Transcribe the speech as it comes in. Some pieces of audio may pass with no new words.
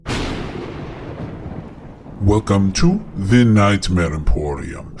Welcome to the Nightmare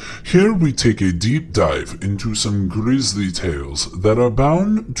Emporium. Here we take a deep dive into some grisly tales that are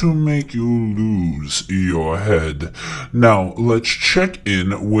bound to make you lose your head. Now, let's check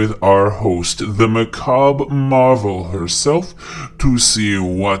in with our host, the macabre marvel herself, to see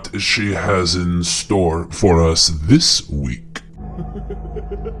what she has in store for us this week.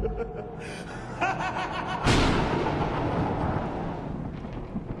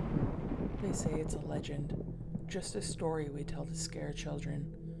 They say it's a legend, just a story we tell to scare children,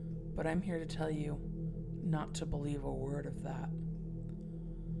 but I'm here to tell you not to believe a word of that.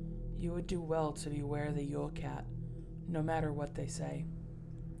 You would do well to beware the Yule Cat, no matter what they say.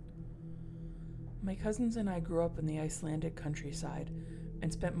 My cousins and I grew up in the Icelandic countryside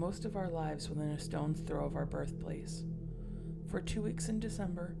and spent most of our lives within a stone's throw of our birthplace. For 2 weeks in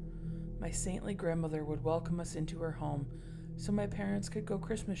December, my saintly grandmother would welcome us into her home so my parents could go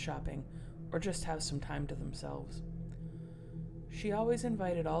Christmas shopping or just have some time to themselves. She always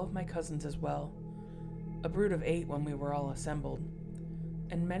invited all of my cousins as well, a brood of 8 when we were all assembled,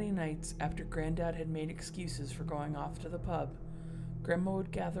 and many nights after Granddad had made excuses for going off to the pub, Grandma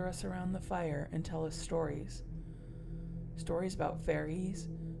would gather us around the fire and tell us stories. Stories about fairies,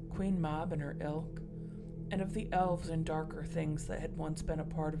 Queen Mab and her ilk, and of the elves and darker things that had once been a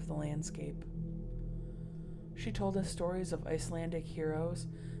part of the landscape. She told us stories of Icelandic heroes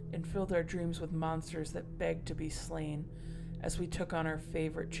and filled our dreams with monsters that begged to be slain as we took on our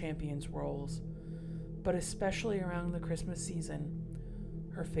favorite champions' roles. But especially around the Christmas season,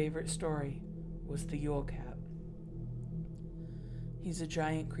 her favorite story was the Yule Cat. He's a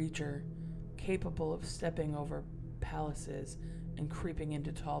giant creature, capable of stepping over palaces and creeping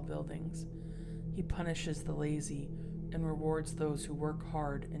into tall buildings. He punishes the lazy and rewards those who work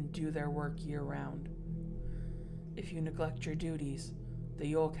hard and do their work year-round. If you neglect your duties, the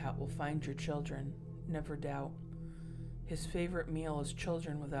Yule Cat will find your children, never doubt. His favorite meal is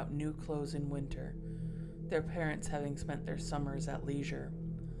children without new clothes in winter, their parents having spent their summers at leisure.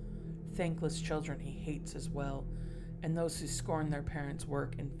 Thankless children he hates as well, and those who scorn their parents'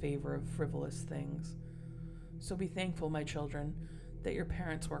 work in favor of frivolous things. So be thankful, my children, that your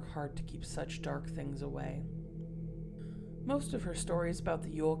parents work hard to keep such dark things away. Most of her stories about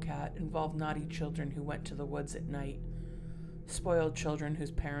the Yule Cat involve naughty children who went to the woods at night, spoiled children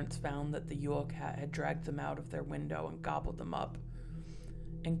whose parents found that the Yule Cat had dragged them out of their window and gobbled them up,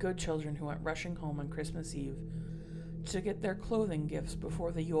 and good children who went rushing home on Christmas Eve to get their clothing gifts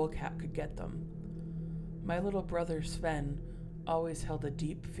before the Yule Cat could get them. My little brother Sven always held a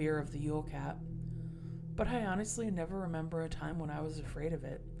deep fear of the Yule Cat, but I honestly never remember a time when I was afraid of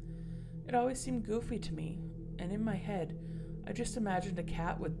it. It always seemed goofy to me, and in my head, I just imagined a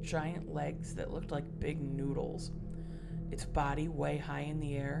cat with giant legs that looked like big noodles, its body way high in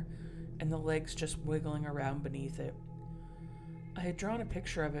the air, and the legs just wiggling around beneath it. I had drawn a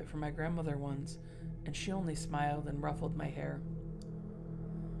picture of it for my grandmother once, and she only smiled and ruffled my hair.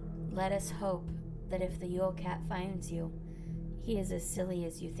 Let us hope that if the Yule Cat finds you, he is as silly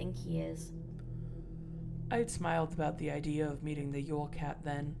as you think he is. I had smiled about the idea of meeting the Yule Cat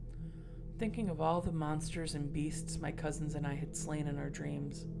then, thinking of all the monsters and beasts my cousins and I had slain in our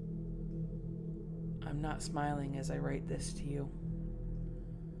dreams. I'm not smiling as I write this to you.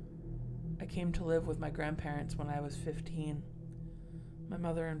 I came to live with my grandparents when I was 15. My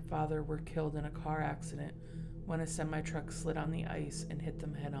mother and father were killed in a car accident when a semi-truck slid on the ice and hit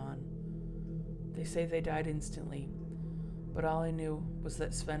them head-on. They say they died instantly, but all I knew was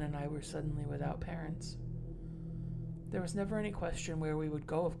that Sven and I were suddenly without parents. There was never any question where we would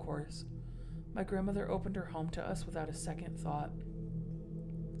go, of course. My grandmother opened her home to us without a second thought.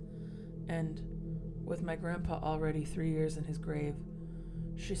 And, with my grandpa already 3 years in his grave,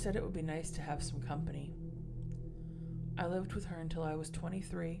 she said it would be nice to have some company. I lived with her until I was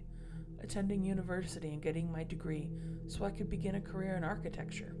 23, attending university and getting my degree so I could begin a career in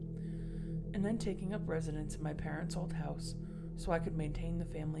architecture, and then taking up residence in my parents' old house so I could maintain the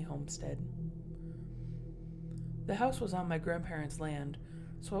family homestead. The house was on my grandparents' land,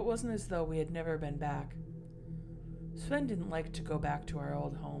 so it wasn't as though we had never been back. Sven didn't like to go back to our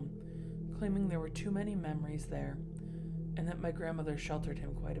old home, claiming there were too many memories there, and that my grandmother sheltered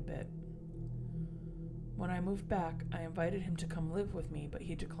him quite a bit. When I moved back, I invited him to come live with me, but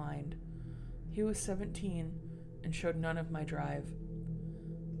he declined. He was 17 and showed none of my drive.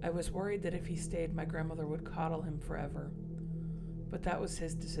 I was worried that if he stayed, my grandmother would coddle him forever, but that was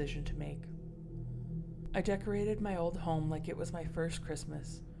his decision to make. I decorated my old home like it was my first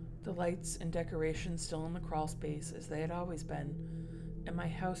Christmas, the lights and decorations still in the crawl space as they had always been, and my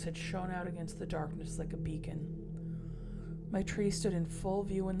house had shone out against the darkness like a beacon. My tree stood in full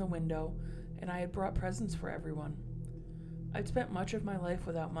view in the window, and I had brought presents for everyone. I'd spent much of my life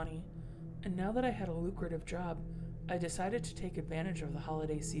without money, and now that I had a lucrative job, I decided to take advantage of the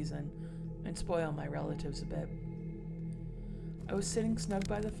holiday season and spoil my relatives a bit. I was sitting snug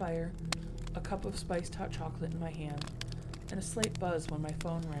by the fire, a cup of spiced hot chocolate in my hand, and a slight buzz when my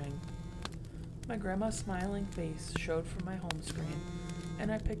phone rang. My grandma's smiling face showed from my home screen,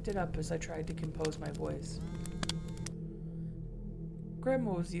 and I picked it up as I tried to compose my voice.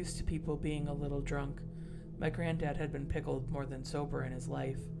 Grandma was used to people being a little drunk. My granddad had been pickled more than sober in his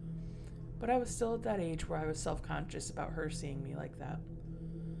life, but I was still at that age where I was self-conscious about her seeing me like that.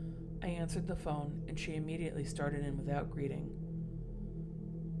 I answered the phone, and she immediately started in without greeting.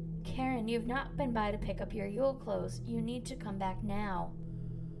 Karen, you've not been by to pick up your Yule clothes. You need to come back now.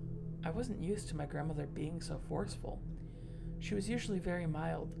 I wasn't used to my grandmother being so forceful. She was usually very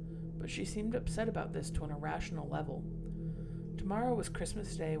mild, but she seemed upset about this to an irrational level. Tomorrow was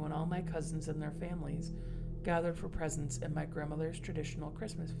Christmas Day, when all my cousins and their families gathered for presents at my grandmother's traditional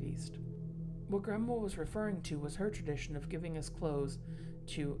Christmas feast. What Grandma was referring to was her tradition of giving us clothes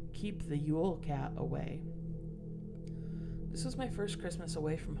to keep the Yule Cat away. This was my first Christmas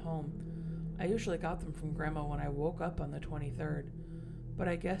away from home. I usually got them from Grandma when I woke up on the 23rd, but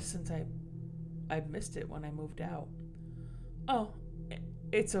I guess since I missed it when I moved out. Oh,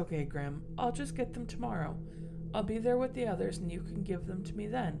 it's okay, Gram. I'll just get them tomorrow. I'll be there with the others and you can give them to me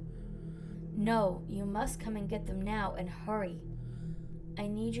then. No, you must come and get them now, and hurry. I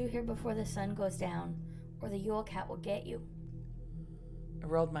need you here before the sun goes down, or the Yule Cat will get you. I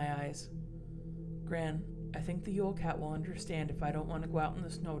rolled my eyes. Gran, I think the Yule Cat will understand if I don't want to go out in the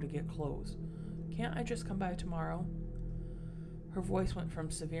snow to get clothes. Can't I just come by tomorrow? Her voice went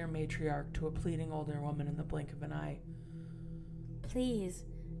from severe matriarch to a pleading older woman in the blink of an eye. Please,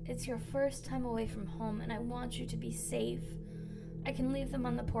 it's your first time away from home, and I want you to be safe. I can leave them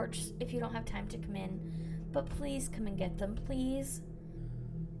on the porch if you don't have time to come in, but please come and get them, please.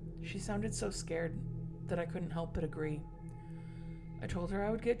 She sounded so scared that I couldn't help but agree. I told her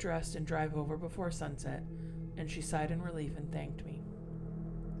I would get dressed and drive over before sunset, and she sighed in relief and thanked me.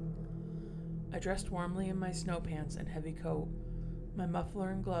 I dressed warmly in my snow pants and heavy coat. My muffler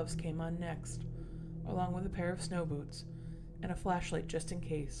and gloves came on next, along with a pair of snow boots and a flashlight just in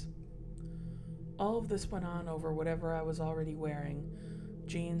case. All of this went on over whatever I was already wearing,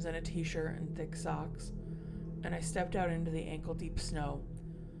 jeans and a t-shirt and thick socks, and I stepped out into the ankle-deep snow.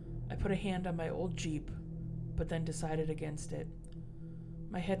 I put a hand on my old Jeep, but then decided against it.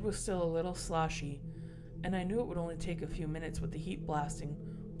 My head was still a little sloshy, and I knew it would only take a few minutes with the heat blasting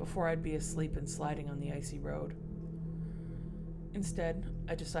before I'd be asleep and sliding on the icy road. Instead,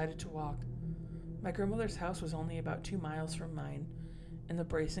 I decided to walk. My grandmother's house was only about 2 miles from mine, and the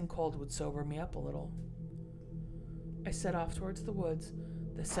bracing cold would sober me up a little. I set off towards the woods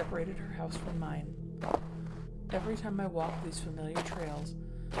that separated her house from mine. Every time I walk these familiar trails,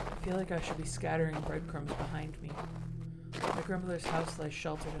 I feel like I should be scattering breadcrumbs behind me. My grandmother's house lies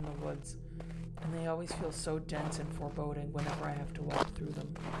sheltered in the woods, and they always feel so dense and foreboding whenever I have to walk through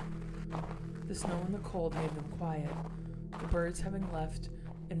them. The snow and the cold made them quiet, the birds having left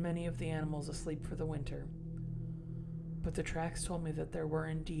and many of the animals asleep for the winter. But the tracks told me that there were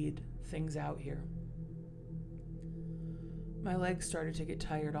indeed things out here. My legs started to get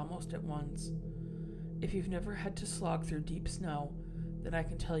tired almost at once. If you've never had to slog through deep snow, then I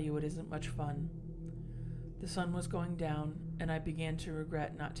can tell you it isn't much fun. The sun was going down, and I began to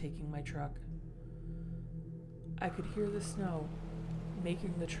regret not taking my truck. I could hear the snow,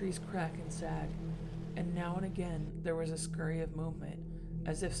 making the trees crack and sag, and now and again there was a scurry of movement,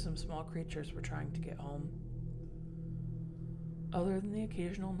 as if some small creatures were trying to get home. Other than the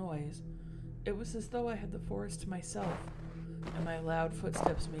occasional noise, it was as though I had the forest to myself, and my loud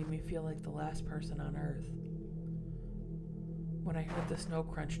footsteps made me feel like the last person on earth. When I heard the snow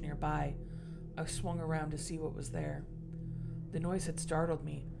crunch nearby, I swung around to see what was there. The noise had startled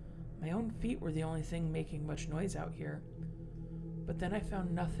me. My own feet were the only thing making much noise out here. But then I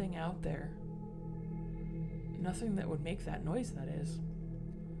found nothing out there. Nothing that would make that noise, that is.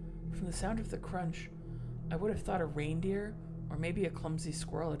 From the sound of the crunch, I would have thought a reindeer or maybe a clumsy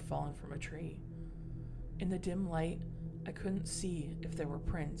squirrel had fallen from a tree. In the dim light, I couldn't see if there were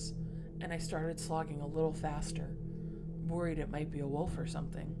prints, and I started slogging a little faster, worried it might be a wolf or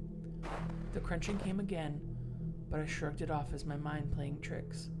something. The crunching came again, but I shrugged it off as my mind playing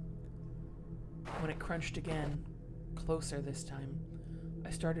tricks. When it crunched again, closer this time, I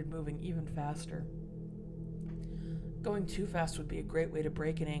started moving even faster. Going too fast would be a great way to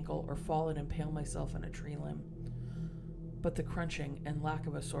break an ankle or fall and impale myself on a tree limb. But the crunching and lack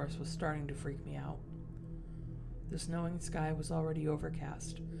of a source was starting to freak me out. The snowing sky was already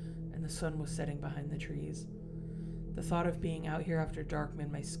overcast, and and the sun was setting behind the trees. The thought of being out here after dark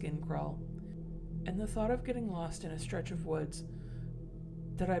made my skin crawl, and the thought of getting lost in a stretch of woods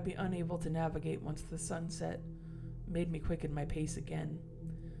that I'd be unable to navigate once the sun set made me quicken my pace again.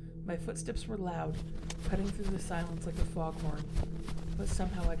 My footsteps were loud, cutting through the silence like a foghorn, but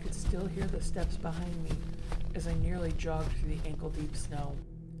somehow I could still hear the steps behind me as I nearly jogged through the ankle-deep snow.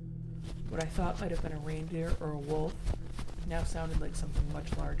 What I thought might have been a reindeer or a wolf now sounded like something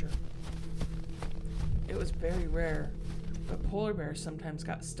much larger. It was very rare, but polar bears sometimes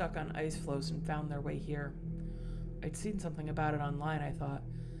got stuck on ice floes and found their way here. I'd seen something about it online, I thought,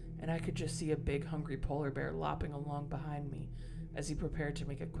 and I could just see a big, hungry polar bear lopping along behind me as he prepared to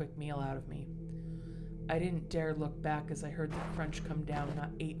make a quick meal out of me. I didn't dare look back as I heard the crunch come down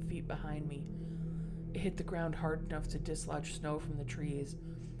not 8 feet behind me. It hit the ground hard enough to dislodge snow from the trees,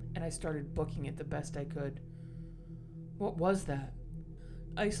 and I started booking it the best I could. What was that?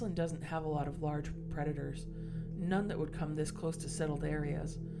 Iceland doesn't have a lot of large predators, none that would come this close to settled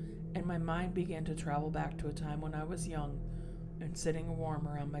areas, and my mind began to travel back to a time when I was young and sitting warm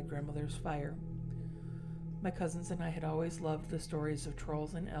around my grandmother's fire. My cousins and I had always loved the stories of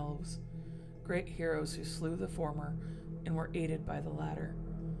trolls and elves, great heroes who slew the former and were aided by the latter.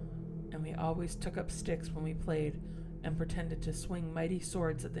 And we always took up sticks when we played and pretended to swing mighty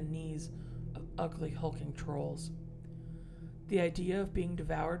swords at the knees of ugly hulking trolls. The idea of being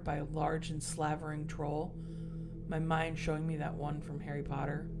devoured by a large and slavering troll, my mind showing me that one from Harry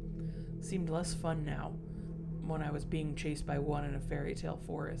Potter, seemed less fun now when I was being chased by one in a fairy tale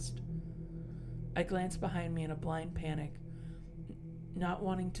forest. I glanced behind me in a blind panic, not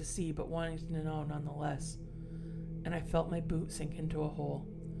wanting to see but wanting to know nonetheless, and I felt my boot sink into a hole.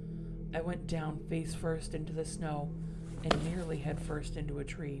 I went down face first into the snow and nearly head first into a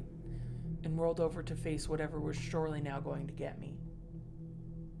tree, and rolled over to face whatever was surely now going to get me.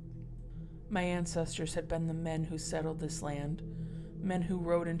 My ancestors had been the men who settled this land, men who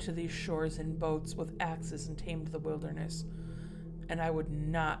rode into these shores in boats with axes and tamed the wilderness, and I would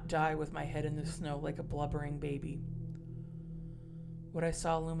not die with my head in the snow like a blubbering baby. What I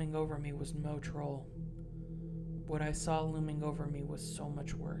saw looming over me was no troll. What I saw looming over me was so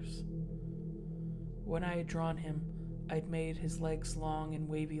much worse. When I had drawn him, I'd made his legs long and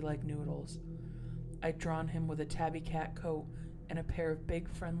wavy like noodles. I'd drawn him with a tabby cat coat and a pair of big,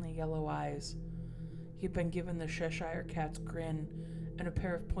 friendly yellow eyes. He'd been given the Cheshire Cat's grin and a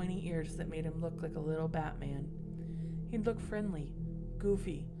pair of pointy ears that made him look like a little Batman. He'd look friendly,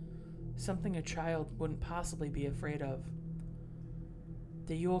 goofy, something a child wouldn't possibly be afraid of.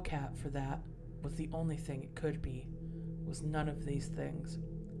 The Yule Cat, for that, was the only thing it could be, was none of these things.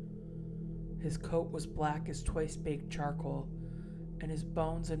 His coat was black as twice-baked charcoal, and his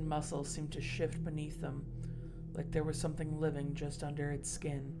bones and muscles seemed to shift beneath them, like there was something living just under its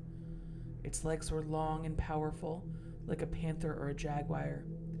skin. Its legs were long and powerful, like a panther or a jaguar,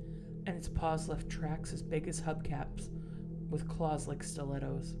 and its paws left tracks as big as hubcaps, with claws like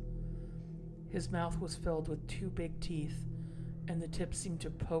stilettos. His mouth was filled with 2 big teeth, and the tips seemed to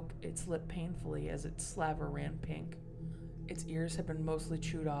poke its lip painfully as its slaver ran pink. Its ears had been mostly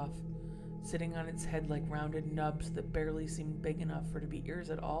chewed off, sitting on its head like rounded nubs that barely seemed big enough for it to be ears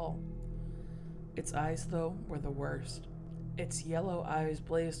at all. Its eyes, though, were the worst. Its yellow eyes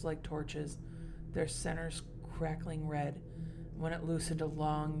blazed like torches, their centers crackling red. When it loosened a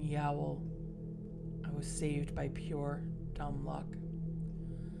long yowl, I was saved by pure, dumb luck.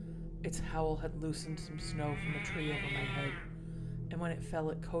 Its howl had loosened some snow from the tree over my head, and when it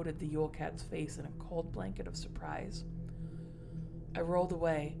fell, it coated the Yule Cat's face in a cold blanket of surprise. I rolled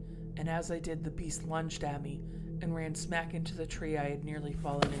away, and as I did, the beast lunged at me and ran smack into the tree I had nearly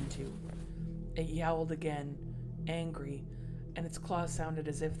fallen into. It yowled again, angry, and its claws sounded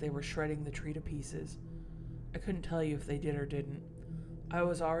as if they were shredding the tree to pieces. I couldn't tell you if they did or didn't. I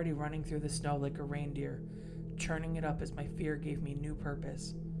was already running through the snow like a reindeer, churning it up as my fear gave me new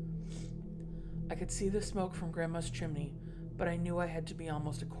purpose. I could see the smoke from Grandma's chimney, but I knew I had to be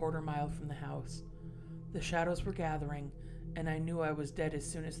almost a quarter mile from the house. The shadows were gathering, and I knew I was dead as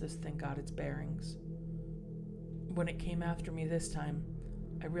soon as this thing got its bearings. When it came after me this time,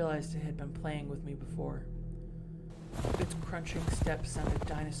 I realized it had been playing with me before. Its crunching steps sounded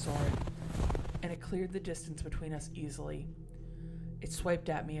dinosauric, and it cleared the distance between us easily. It swiped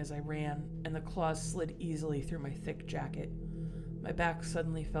at me as I ran, and the claws slid easily through my thick jacket. My back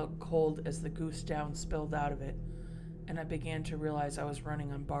suddenly felt cold as the goose down spilled out of it, and I began to realize I was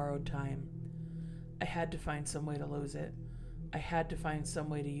running on borrowed time. I had to find some way to lose it. I had to find some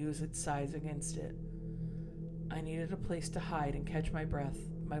way to use its size against it. I needed a place to hide and catch my breath,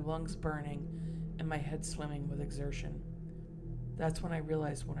 my lungs burning, and my head swimming with exertion. That's when I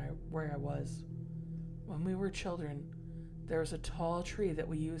realized where I was. When we were children, there was a tall tree that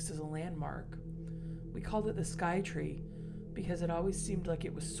we used as a landmark. We called it the Sky Tree because it always seemed like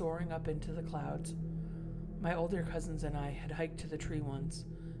it was soaring up into the clouds. My older cousins and I had hiked to the tree once,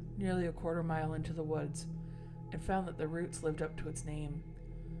 nearly a quarter mile into the woods, and found that the roots lived up to its name.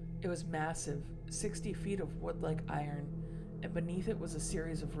 It was massive, 60 feet of wood-like iron, and beneath it was a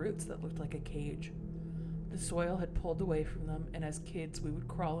series of roots that looked like a cage. The soil had pulled away from them, and as kids we would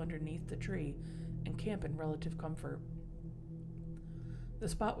crawl underneath the tree and camp in relative comfort. The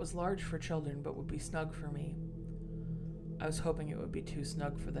spot was large for children, but would be snug for me. I was hoping it would be too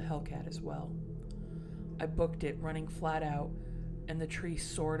snug for the Hellcat as well. I booked it, running flat out, and the tree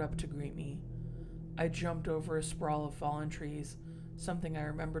soared up to greet me. I jumped over a sprawl of fallen trees, something I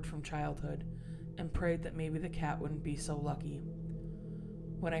remembered from childhood, and prayed that maybe the cat wouldn't be so lucky.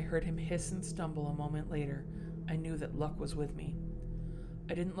 When I heard him hiss and stumble a moment later, I knew that luck was with me.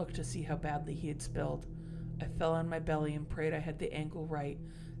 I didn't look to see how badly he had spilled. I fell on my belly and prayed I had the angle right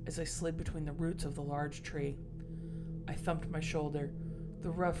as I slid between the roots of the large tree. I thumped my shoulder, the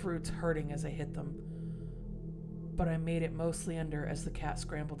rough roots hurting as I hit them, but I made it mostly under as the cat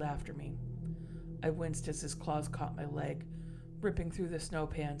scrambled after me. I winced as his claws caught my leg, ripping through the snow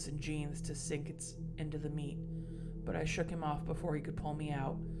pants and jeans to sink it into the meat, but I shook him off before he could pull me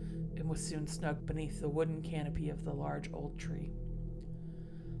out and was soon snug beneath the wooden canopy of the large old tree.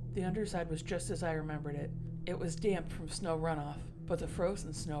 The underside was just as I remembered it. It was damp from snow runoff, but the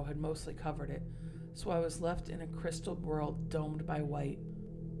frozen snow had mostly covered it, so I was left in a crystal world domed by white.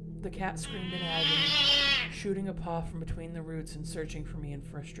 The cat screamed in agony, shooting a paw from between the roots and searching for me in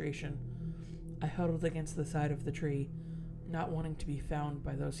frustration. I huddled against the side of the tree, not wanting to be found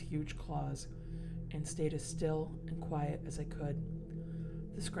by those huge claws, and stayed as still and quiet as I could.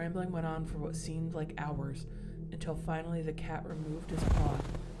 The scrambling went on for what seemed like hours, until finally the cat removed his paw,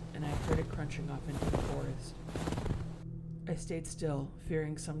 and I heard it crunching off into the forest. I stayed still,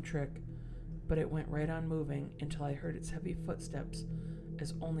 fearing some trick, but it went right on moving until I heard its heavy footsteps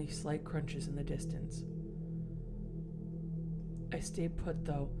as only slight crunches in the distance. I stayed put,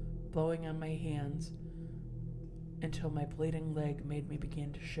 though, blowing on my hands until my bleeding leg made me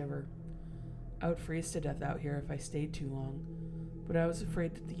begin to shiver. I would freeze to death out here if I stayed too long, but I was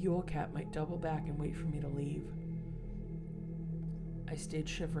afraid that the Yule Cat might double back and wait for me to leave. I stayed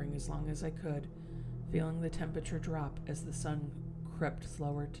shivering as long as I could, feeling the temperature drop as the sun crept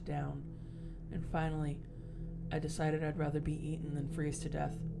slower to down, and finally, I decided I'd rather be eaten than freeze to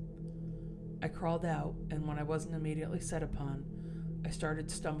death. I crawled out, and when I wasn't immediately set upon, I started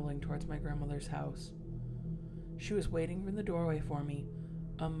stumbling towards my grandmother's house. She was waiting in the doorway for me,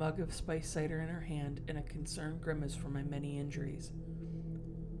 a mug of spiced cider in her hand and a concerned grimace for my many injuries.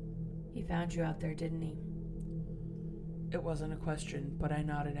 "He found you out there, didn't he?" It wasn't a question, but I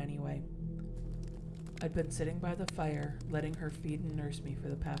nodded anyway. I'd been sitting by the fire, letting her feed and nurse me for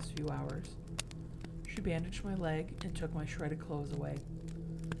the past few hours. She bandaged my leg and took my shredded clothes away.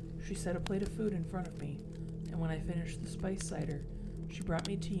 She set a plate of food in front of me, and when I finished the spiced cider, she brought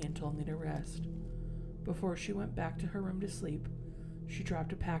me tea and told me to rest. Before she went back to her room to sleep, she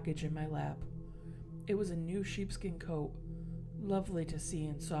dropped a package in my lap. It was a new sheepskin coat, lovely to see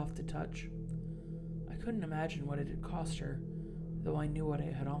and soft to touch. I couldn't imagine what it had cost her, though I knew what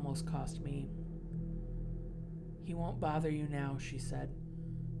it had almost cost me. "He won't bother you now," she said,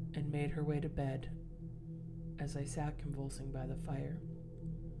 and made her way to bed as I sat convulsing by the fire.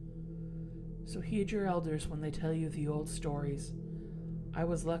 So heed your elders when they tell you the old stories. I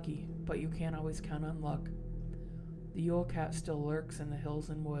was lucky, but you can't always count on luck. The Yule Cat still lurks in the hills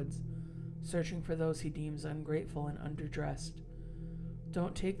and woods, searching for those he deems ungrateful and underdressed.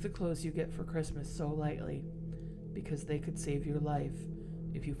 Don't take the clothes you get for Christmas so lightly, because they could save your life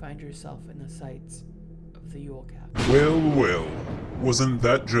if you find yourself in the sights of the Yule Cat. Well, wasn't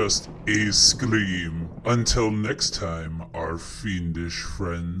that just a scream? Until next time, our fiendish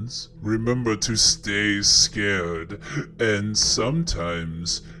friends, remember to stay scared, and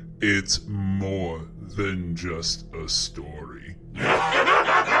sometimes it's more than just a story.